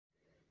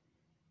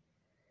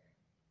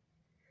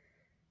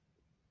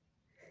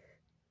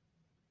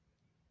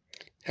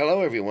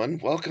Hello, everyone.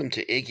 Welcome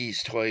to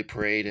Iggy's Toy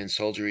Parade and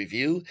Soldier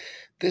Review.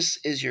 This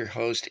is your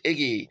host,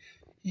 Iggy.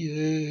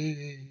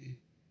 Yay!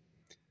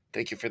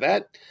 Thank you for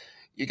that.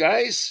 You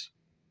guys,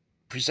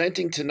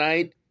 presenting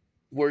tonight,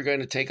 we're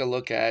going to take a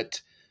look at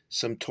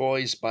some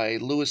toys by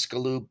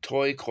Galoob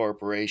Toy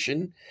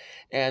Corporation.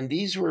 And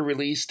these were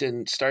released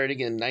starting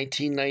in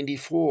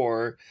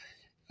 1994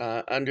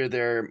 under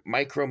their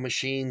Micro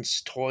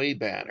Machines toy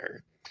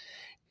banner.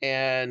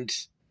 And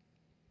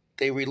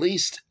they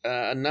released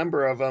a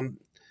number of them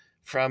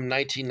from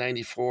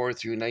 1994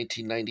 through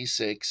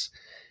 1996.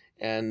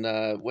 And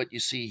what you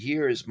see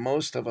here is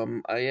most of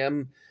them. I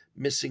am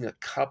missing a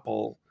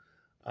couple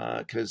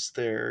because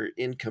they're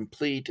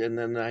incomplete. And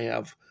then I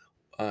have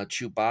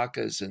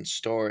Chewbacca's in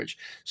storage.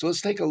 So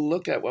let's take a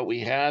look at what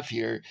we have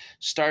here,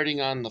 starting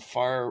on the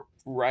far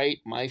right,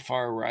 my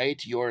far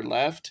right, your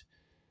left.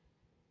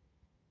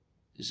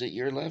 Is it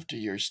your left or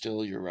you're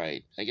still your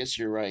right? I guess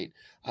you're right.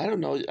 I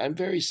don't know. I'm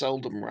very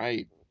seldom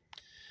right.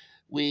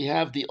 We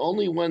have the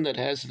only one that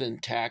has an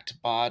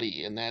intact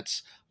body, and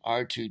that's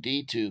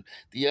R2-D2.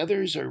 The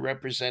others are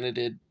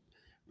represented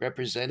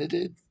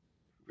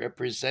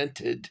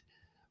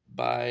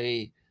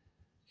by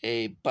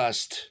a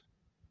bust.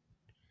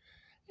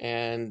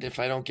 And if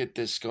I don't get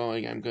this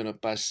going, I'm going to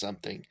bust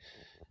something.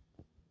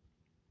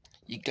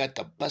 You got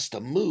to bust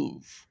a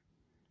move.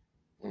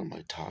 What am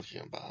I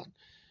talking about?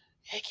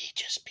 Iggy,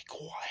 just be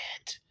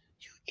quiet.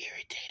 You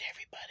irritate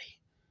everybody.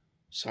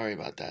 Sorry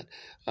about that.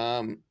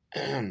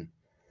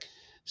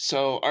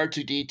 So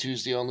R2-D2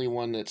 is the only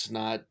one that's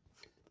not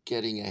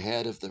getting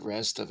ahead of the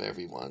rest of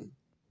everyone.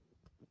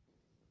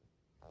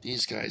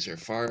 These guys are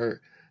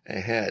far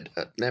ahead.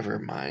 Never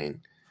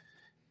mind.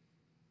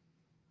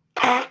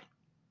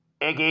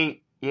 Iggy,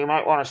 you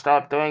might want to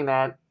stop doing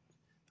that.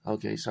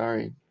 Okay,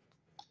 sorry.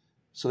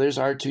 So there's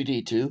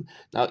R2-D2.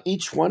 Now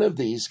each one of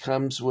these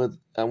comes with,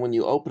 when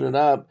you open it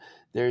up,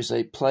 there's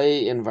a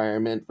play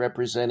environment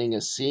representing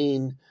a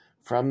scene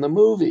from the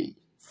movie.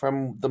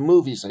 From the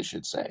movies, I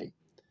should say.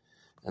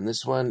 And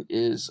this one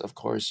is, of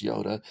course,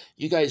 Yoda.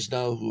 You guys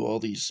know who all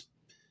these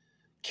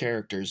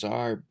characters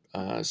are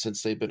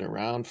since they've been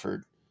around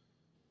for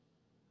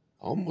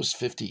almost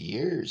 50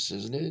 years,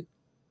 isn't it?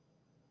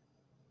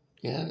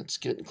 Yeah, it's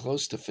getting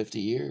close to 50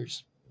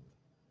 years.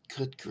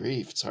 Good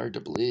grief, it's hard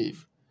to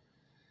believe.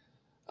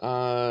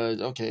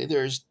 Okay,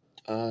 there's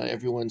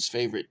everyone's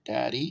favorite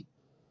daddy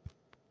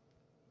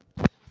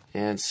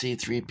and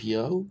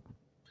C-3PO.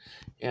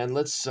 And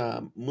let's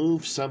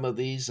move some of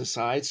these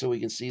aside so we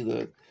can see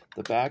the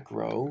back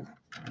row.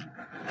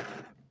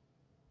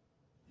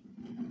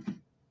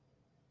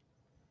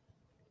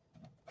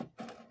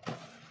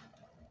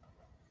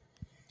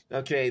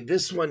 Okay,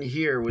 this one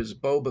here was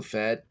Boba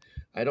Fett.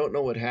 I don't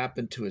know what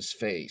happened to his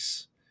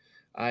face.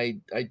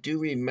 I do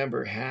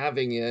remember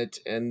having it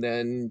and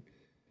then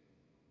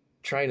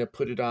trying to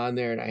put it on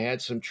there, and I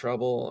had some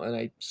trouble, and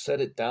I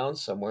set it down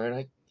somewhere, and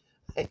I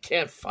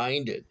can't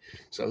find it.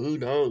 So who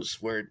knows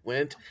where it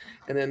went.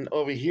 And then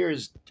over here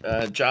is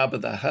Jabba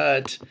the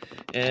Hutt,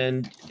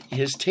 and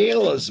his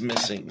tail is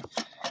missing.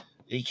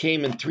 He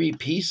came in 3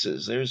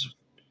 pieces. There's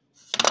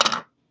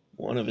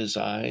one of his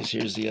eyes.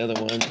 Here's the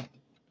other one.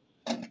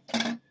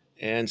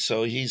 And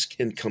so he's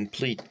in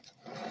complete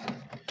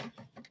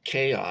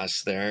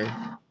chaos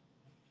there.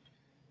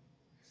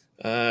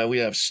 We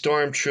have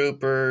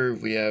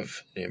Stormtrooper. We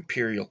have the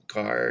Imperial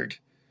Guard.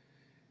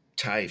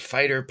 TIE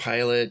Fighter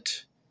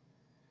Pilot.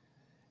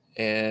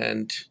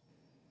 And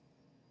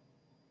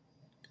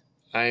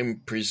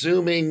I'm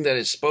presuming that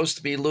it's supposed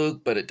to be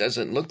Luke, but it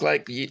doesn't look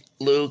like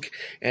Luke,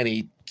 and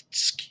he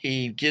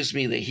gives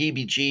me the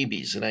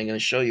heebie-jeebies, and I'm going to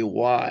show you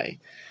why.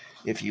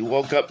 If you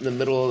woke up in the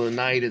middle of the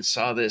night and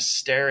saw this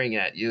staring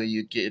at you,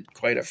 you'd get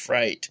quite a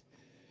fright.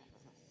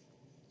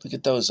 Look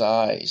at those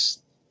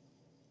eyes.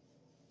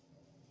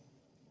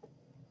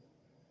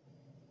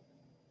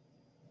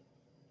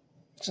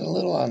 It's a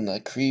little on the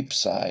creep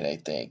side, I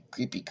think.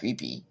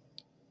 Creepy.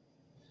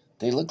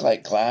 They look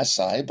like glass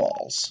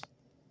eyeballs.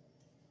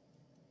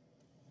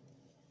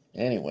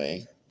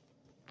 Anyway,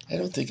 I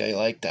don't think I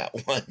like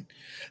that one.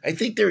 I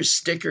think there's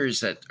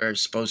stickers that are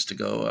supposed to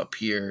go up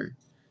here.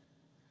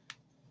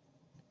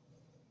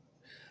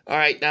 All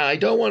right, now I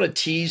don't want to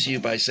tease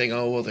you by saying,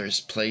 oh, well, there's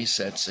play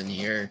sets in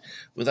here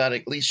without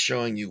at least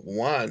showing you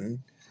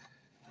one.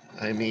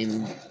 I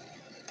mean,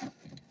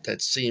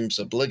 that seems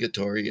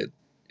obligatory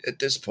at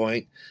this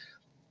point.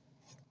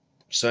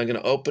 So I'm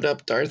going to open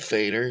up Darth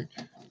Vader.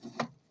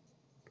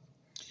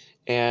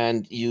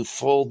 And you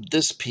fold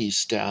this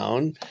piece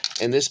down,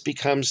 and this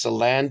becomes the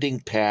landing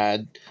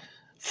pad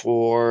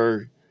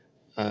for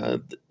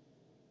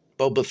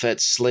Boba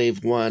Fett's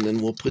Slave 1,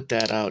 and we'll put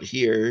that out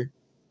here.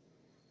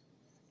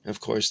 Of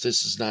course,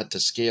 this is not to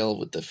scale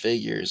with the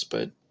figures,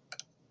 but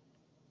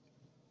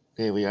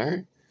there we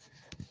are.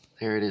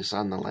 There it is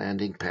on the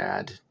landing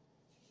pad.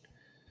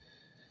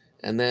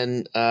 And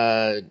then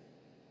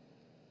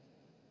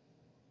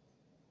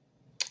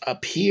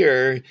up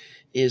here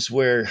is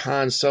where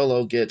Han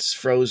Solo gets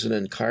frozen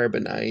in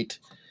carbonite.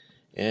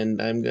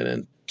 And I'm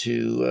going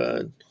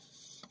to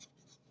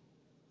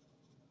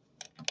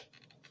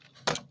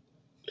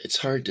It's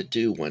hard to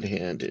do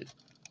one-handed.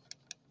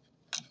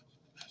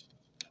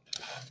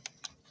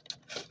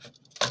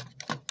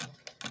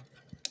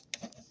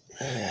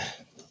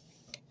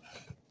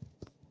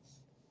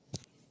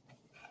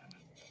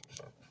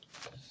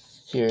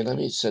 Here, let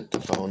me set the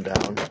phone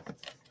down.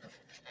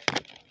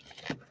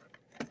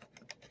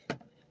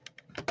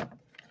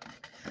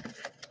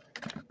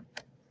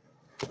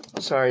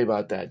 Sorry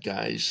about that,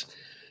 guys.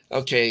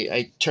 Okay,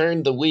 I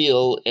turned the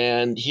wheel,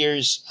 and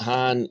here's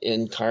Han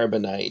in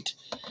carbonite.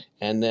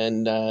 And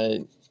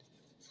then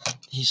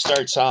he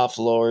starts off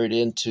lowered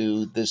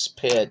into this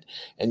pit,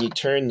 and you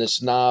turn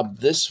this knob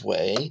this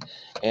way,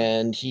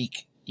 and he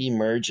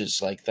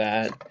emerges like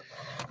that.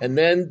 And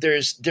then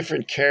there's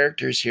different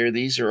characters here.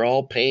 These are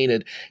all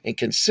painted, and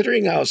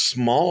considering how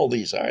small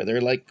these are, they're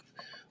like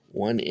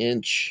 1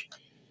 inch.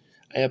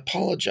 I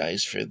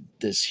apologize for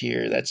this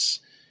here.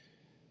 That's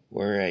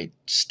where I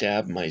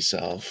stabbed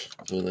myself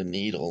with a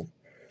needle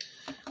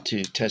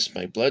to test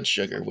my blood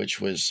sugar,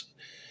 which was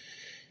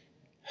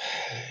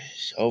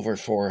over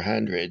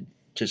 400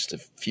 just a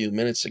few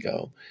minutes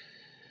ago.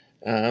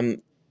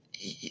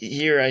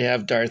 Here I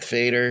have Darth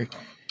Vader,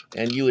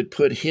 and you would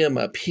put him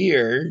up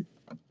here.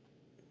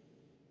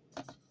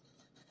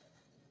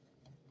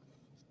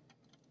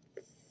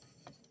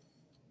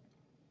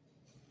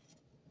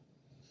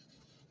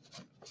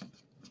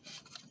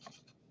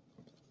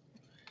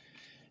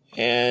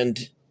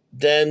 And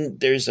then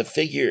there's a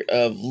figure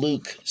of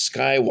Luke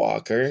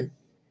Skywalker.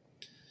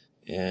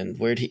 And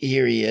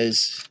here he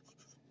is.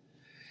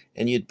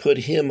 And you'd put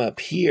him up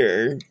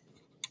here.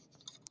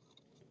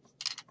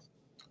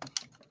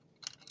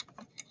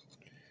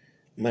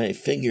 My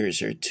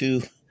fingers are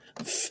too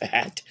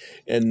fat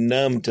and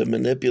numb to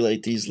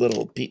manipulate these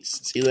little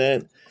pieces. See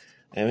that?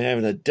 I'm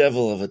having a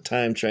devil of a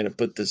time trying to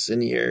put this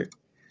in here.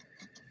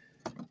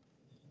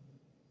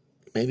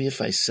 Maybe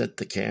if I set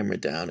the camera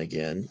down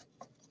again.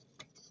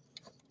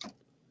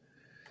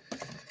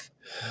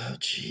 Oh,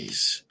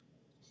 jeez.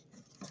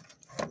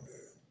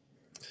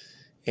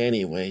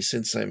 Anyway,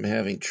 since I'm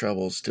having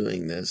troubles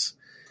doing this,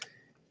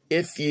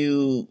 if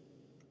you...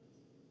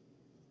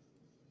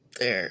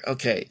 There,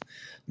 okay.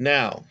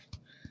 Now,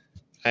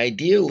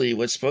 ideally,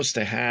 what's supposed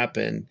to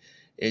happen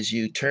is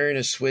you turn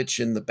a switch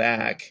in the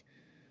back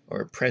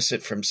or press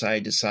it from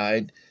side to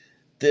side.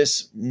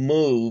 This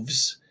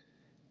moves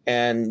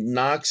and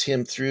knocks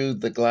him through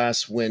the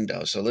glass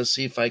window. So let's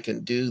see if I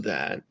can do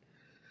that.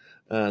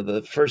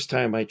 The first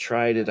time I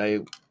tried it,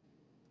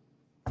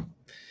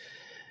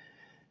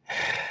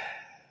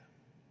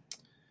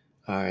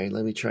 All right,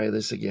 let me try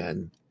this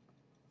again.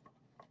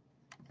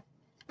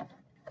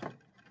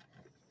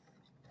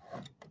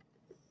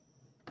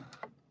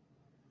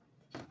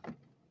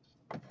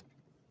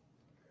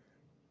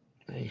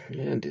 My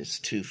hand is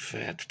too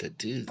fat to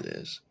do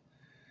this.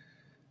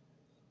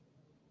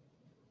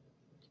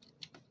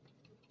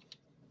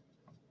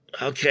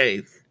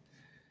 Okay.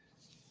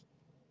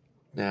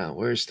 Now,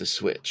 where's the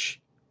switch?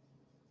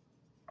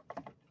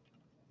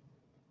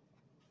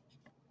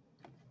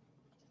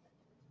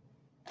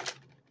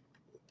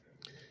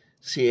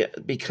 See,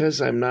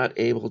 because I'm not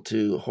able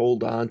to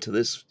hold on to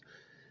this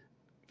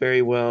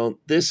very well,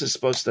 this is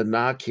supposed to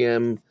knock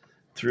him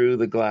through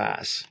the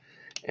glass.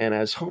 And I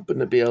was hoping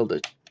to be able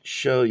to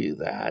show you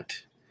that.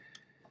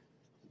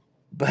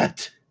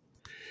 But,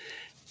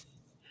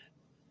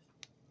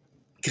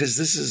 because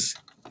this is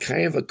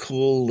kind of a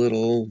cool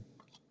little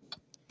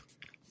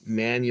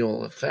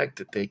manual effect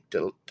that they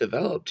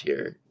developed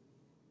here.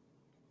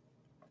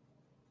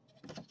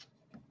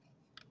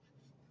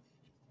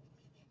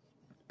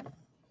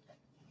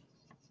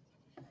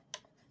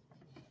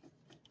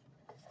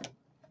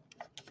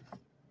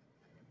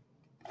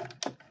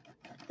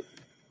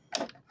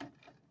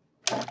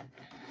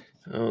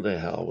 Oh, the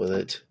hell with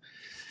it.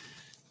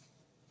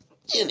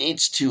 It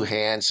needs 2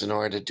 hands in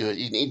order to do it.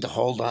 You need to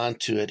hold on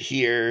to it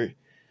here,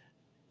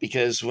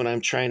 because when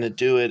I'm trying to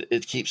do it,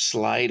 it keeps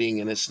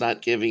sliding and it's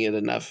not giving it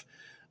enough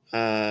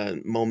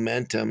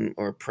momentum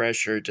or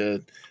pressure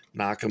to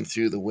knock him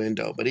through the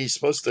window. But he's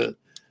supposed to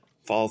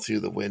fall through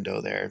the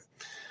window there.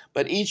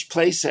 But each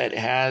playset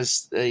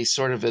has a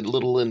sort of a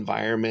little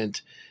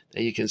environment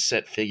that you can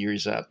set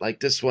figures up. Like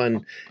this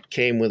one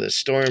came with a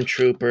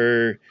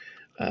Stormtrooper,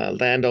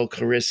 Lando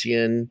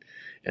Calrissian.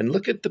 And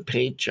look at the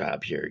paint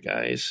job here,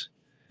 guys,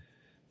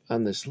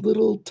 on this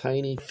little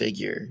tiny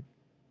figure.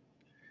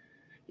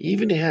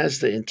 Even has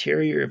the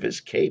interior of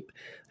his cape.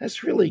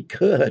 That's really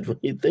good when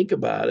you think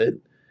about it.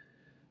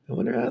 I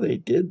wonder how they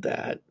did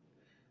that.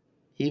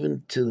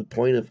 Even to the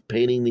point of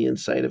painting the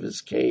inside of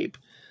his cape.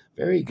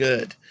 Very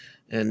good.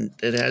 And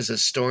it has a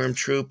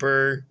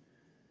Stormtrooper.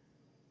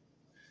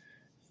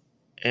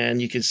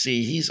 And you can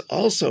see he's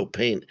also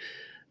painted.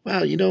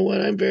 Wow, you know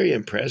what? I'm very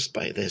impressed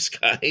by this,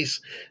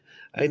 guys.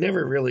 I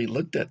never really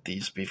looked at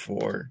these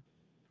before.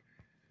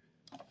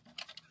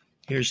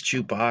 Here's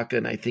Chewbacca,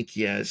 and I think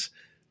he has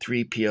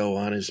 3PO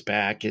on his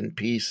back in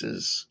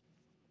pieces.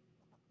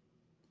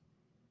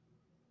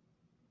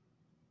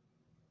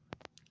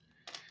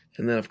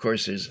 And then, of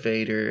course, there's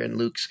Vader and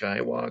Luke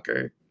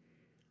Skywalker.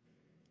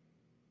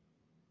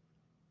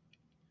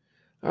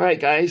 All right,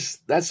 guys,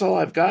 that's all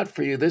I've got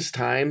for you this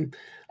time.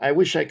 I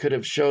wish I could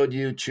have showed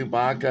you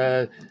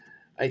Chewbacca.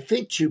 I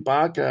think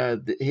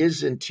Chewbacca,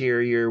 his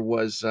interior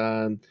was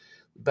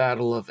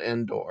Battle of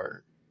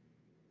Endor,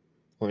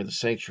 or the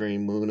Sanctuary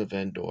Moon of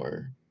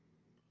Endor.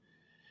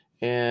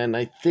 And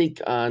I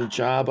think on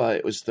Jabba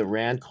it was the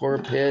Rancor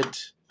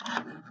pit.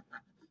 I'm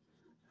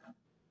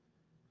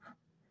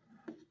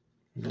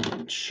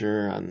not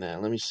sure on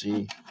that. Let me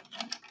see.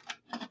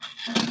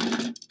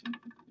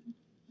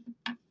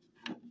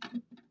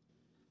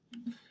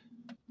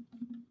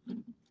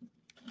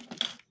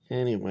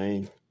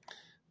 Anyway,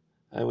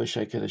 I wish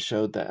I could have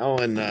showed that. Oh,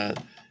 and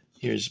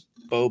here's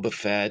Boba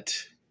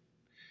Fett.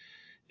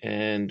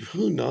 And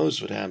who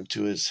knows what happened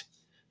to his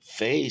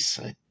face?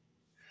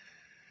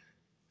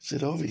 Is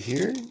it over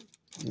here?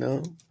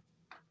 No.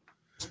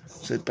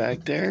 Is it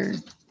back there?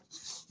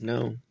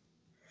 No.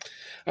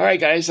 All right,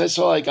 guys, that's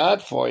all I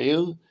got for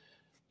you.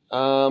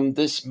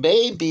 This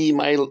may be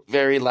my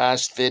very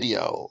last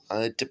video.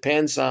 It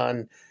depends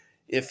on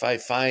if I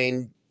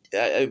find...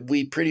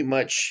 we pretty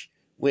much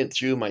went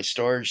through my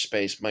storage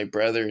space, my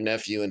brother,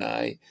 nephew, and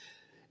I.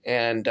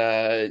 And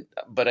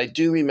but I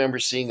do remember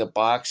seeing a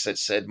box that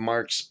said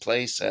Mark's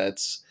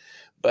Playsets.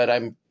 But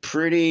I'm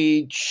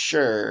pretty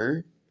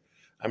sure,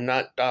 I'm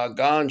not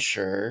doggone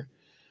sure,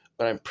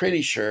 but I'm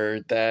pretty sure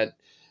that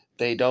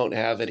they don't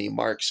have any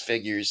Mark's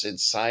figures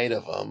inside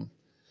of them.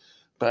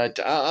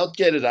 But I'll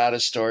get it out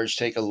of storage,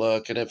 take a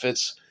look, and if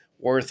it's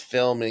worth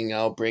filming,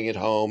 I'll bring it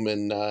home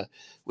and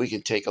we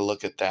can take a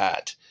look at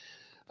that.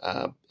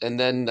 And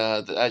then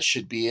that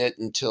should be it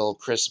until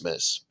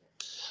Christmas.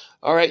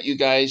 All right, you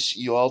guys,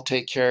 you all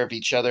take care of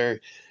each other.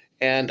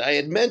 And I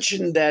had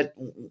mentioned that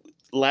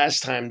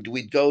last time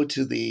we'd go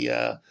to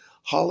the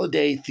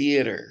Holiday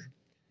Theater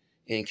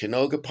in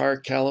Canoga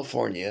Park,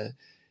 California,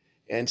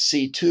 and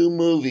see 2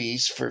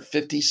 movies for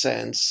 50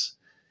 cents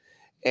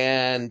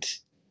and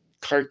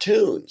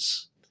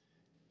cartoons.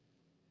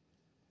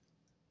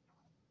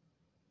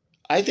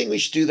 I think we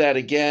should do that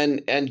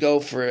again and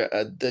go for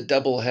the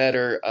double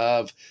header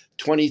of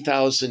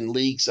 20,000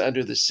 Leagues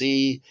Under the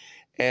Sea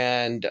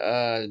and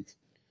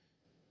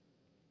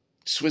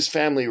Swiss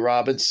Family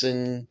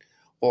Robinson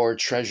or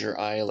Treasure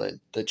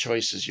Island. The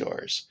choice is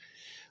yours.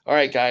 All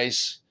right,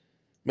 guys,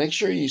 make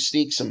sure you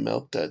sneak some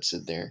Milk Duds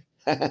in there.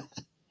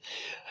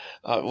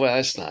 Well,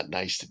 that's not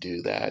nice to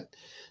do that.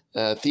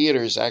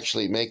 Theaters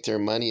actually make their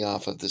money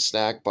off of the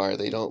snack bar.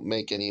 They don't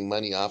make any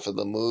money off of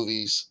the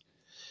movies.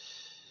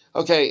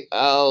 Okay,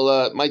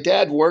 my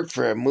dad worked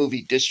for a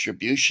movie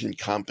distribution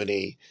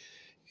company,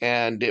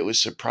 and it was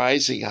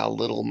surprising how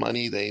little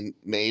money they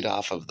made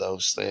off of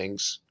those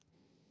things.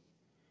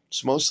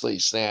 It's mostly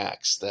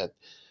snacks,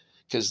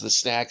 because the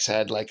snacks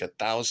had like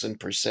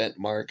 1,000%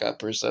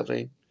 markup or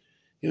something.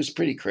 It was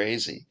pretty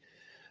crazy.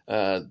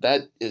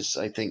 That is,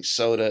 I think,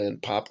 soda and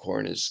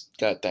popcorn has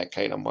got that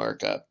kind of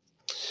markup.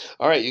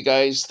 All right, you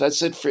guys,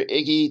 that's it for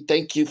Iggy.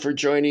 Thank you for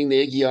joining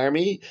the Iggy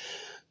Army.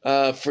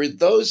 For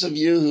those of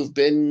you who've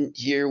been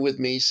here with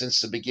me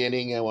since the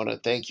beginning, I want to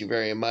thank you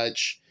very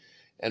much.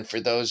 And for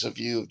those of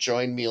you who've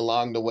joined me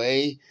along the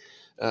way,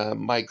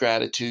 my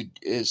gratitude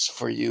is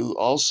for you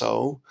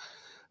also.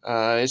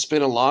 It's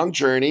been a long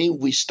journey.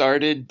 We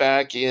started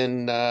back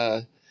in,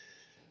 I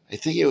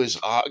think it was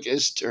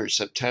August or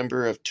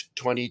September of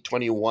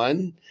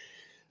 2021.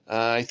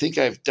 I think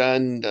I've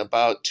done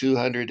about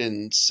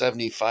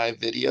 275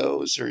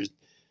 videos or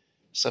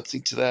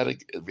something to that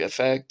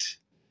effect.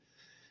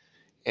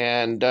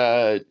 And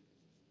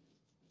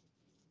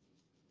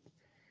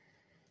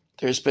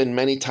there's been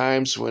many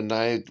times when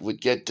I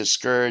would get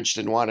discouraged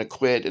and want to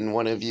quit, and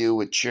one of you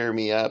would cheer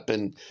me up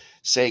and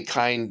say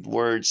kind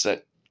words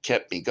that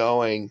kept me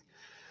going.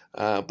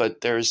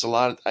 But there's a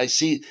lot of, I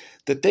see,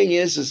 the thing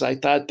is I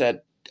thought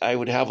that I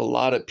would have a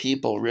lot of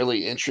people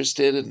really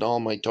interested in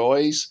all my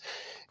toys,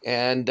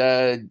 and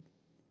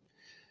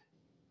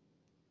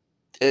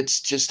it's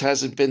just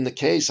hasn't been the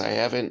case. I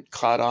haven't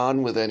caught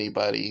on with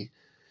anybody,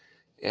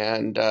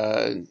 and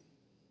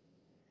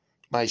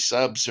my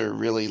subs are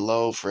really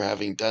low for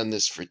having done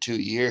this for 2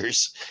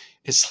 years.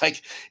 It's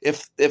like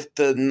if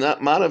the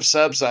amount of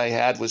subs I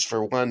had was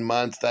for 1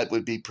 month, that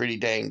would be pretty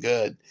dang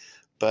good.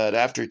 But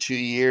after 2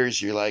 years,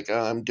 you're like,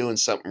 oh, I'm doing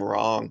something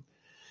wrong.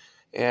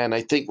 And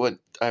I think what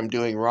I'm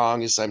doing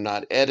wrong is I'm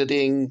not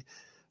editing.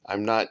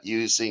 I'm not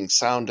using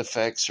sound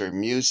effects or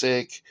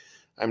music.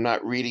 I'm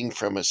not reading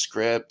from a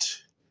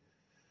script.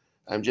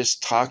 I'm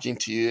just talking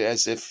to you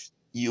as if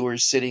you were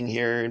sitting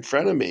here in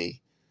front of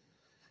me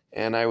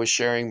and I was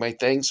sharing my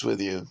things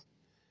with you.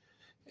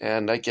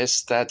 And I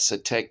guess that's a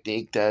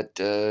technique that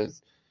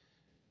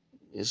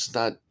is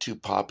not too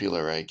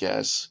popular, I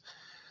guess.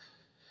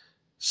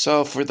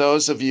 So for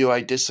those of you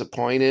I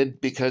disappointed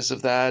because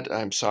of that,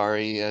 I'm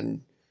sorry.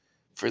 And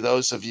for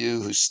those of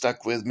you who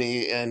stuck with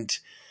me and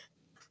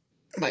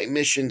my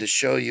mission to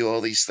show you all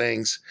these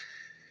things,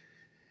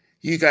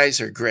 you guys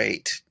are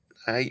great.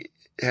 I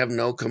have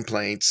no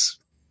complaints.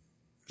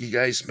 You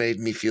guys made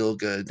me feel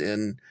good,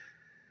 and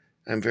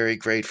I'm very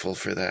grateful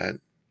for that.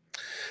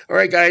 All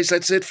right, guys,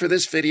 that's it for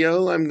this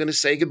video. I'm going to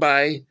say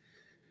goodbye.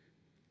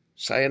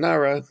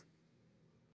 Sayonara.